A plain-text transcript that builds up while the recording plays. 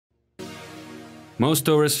Most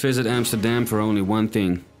tourists visit Amsterdam for only one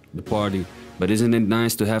thing, the party. But isn't it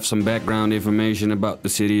nice to have some background information about the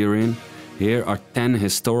city you're in? Here are 10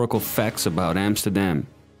 historical facts about Amsterdam.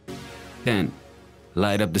 10.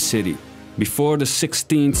 Light up the city. Before the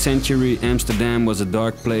 16th century, Amsterdam was a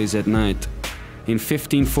dark place at night. In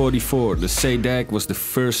 1544, the Zeedijk was the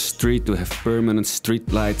first street to have permanent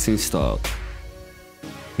street lights installed.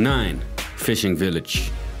 9. Fishing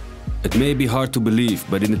village. It may be hard to believe,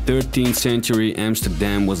 but in the 13th century,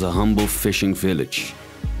 Amsterdam was a humble fishing village.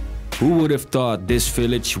 Who would have thought this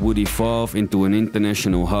village would evolve into an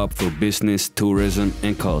international hub for business, tourism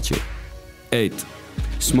and culture? 8.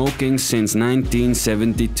 Smoking since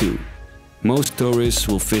 1972. Most tourists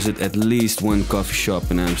will visit at least one coffee shop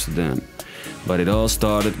in Amsterdam. But it all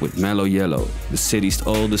started with Mellow Yellow, the city's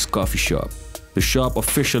oldest coffee shop. The shop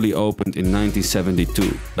officially opened in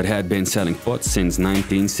 1972, but had been selling pot since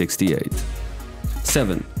 1968.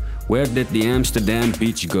 7. Where did the Amsterdam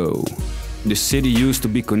beach go? The city used to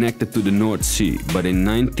be connected to the North Sea, but in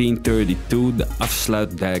 1932 the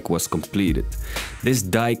Afsluitdijk was completed. This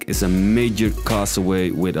dike is a major causeway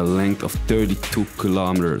with a length of 32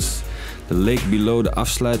 kilometers. The lake below the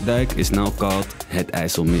Afsluitdijk is now called Het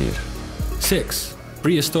IJsselmeer. 6.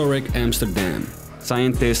 Prehistoric Amsterdam.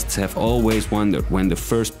 Scientists have always wondered when the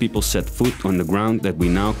first people set foot on the ground that we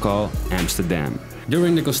now call Amsterdam.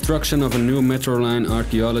 During the construction of a new metro line,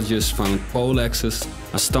 archaeologists found poleaxes,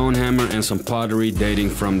 a stone hammer and some pottery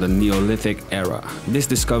dating from the Neolithic era. This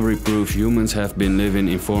discovery proves humans have been living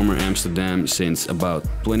in former Amsterdam since about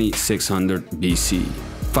 2600 BC.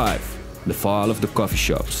 5. The fall of the coffee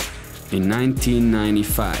shops. In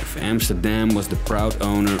 1995, Amsterdam was the proud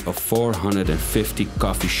owner of 450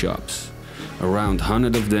 coffee shops. Around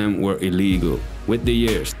 100 of them were illegal. With the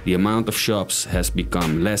years, the amount of shops has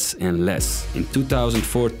become less and less. In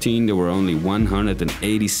 2014, there were only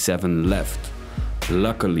 187 left.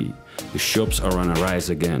 Luckily, the shops are on a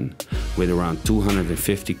rise again, with around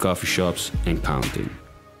 250 coffee shops and counting.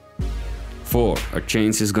 4. A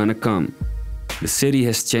change is gonna come. The city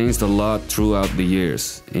has changed a lot throughout the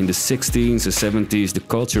years. In the 60s and 70s, the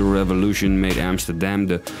Cultural Revolution made Amsterdam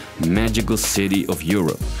the magical city of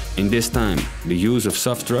Europe. In this time, the use of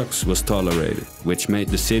soft drugs was tolerated, which made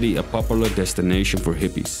the city a popular destination for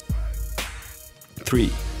hippies. 3.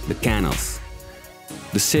 The canals.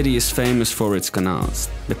 The city is famous for its canals.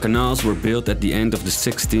 The canals were built at the end of the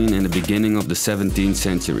 16th and the beginning of the 17th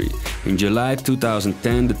century. In July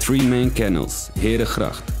 2010, the 3 main canals,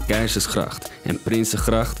 Herengracht, Keizersgracht and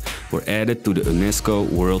Prinsengracht, were added to the UNESCO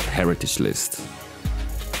World Heritage List.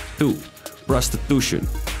 2. Prostitution.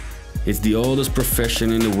 It's the oldest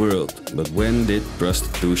profession in the world, but when did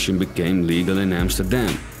prostitution become legal in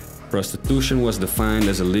Amsterdam? Prostitution was defined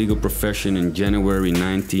as a legal profession in January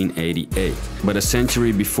 1988, but a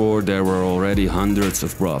century before there were already hundreds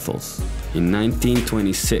of brothels. In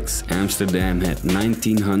 1926, Amsterdam had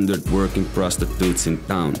 1900 working prostitutes in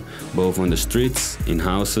town, both on the streets, in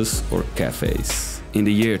houses or cafes. In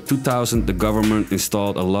the year 2000, the government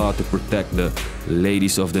installed a law to protect the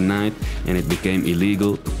ladies of the night, and it became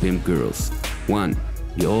illegal to pimp girls. 1.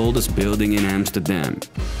 The oldest building in Amsterdam.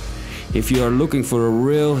 If you are looking for a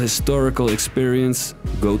real historical experience,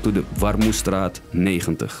 go to the Warmoestraat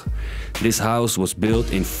 90. This house was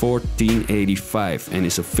built in 1485 and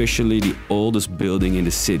is officially the oldest building in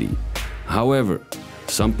the city. However,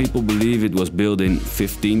 some people believe it was built in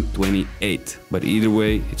 1528, but either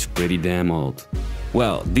way, it's pretty damn old.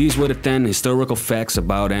 Well, these were the 10 historical facts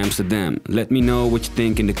about Amsterdam. Let me know what you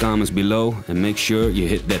think in the comments below and make sure you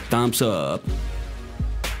hit that thumbs up.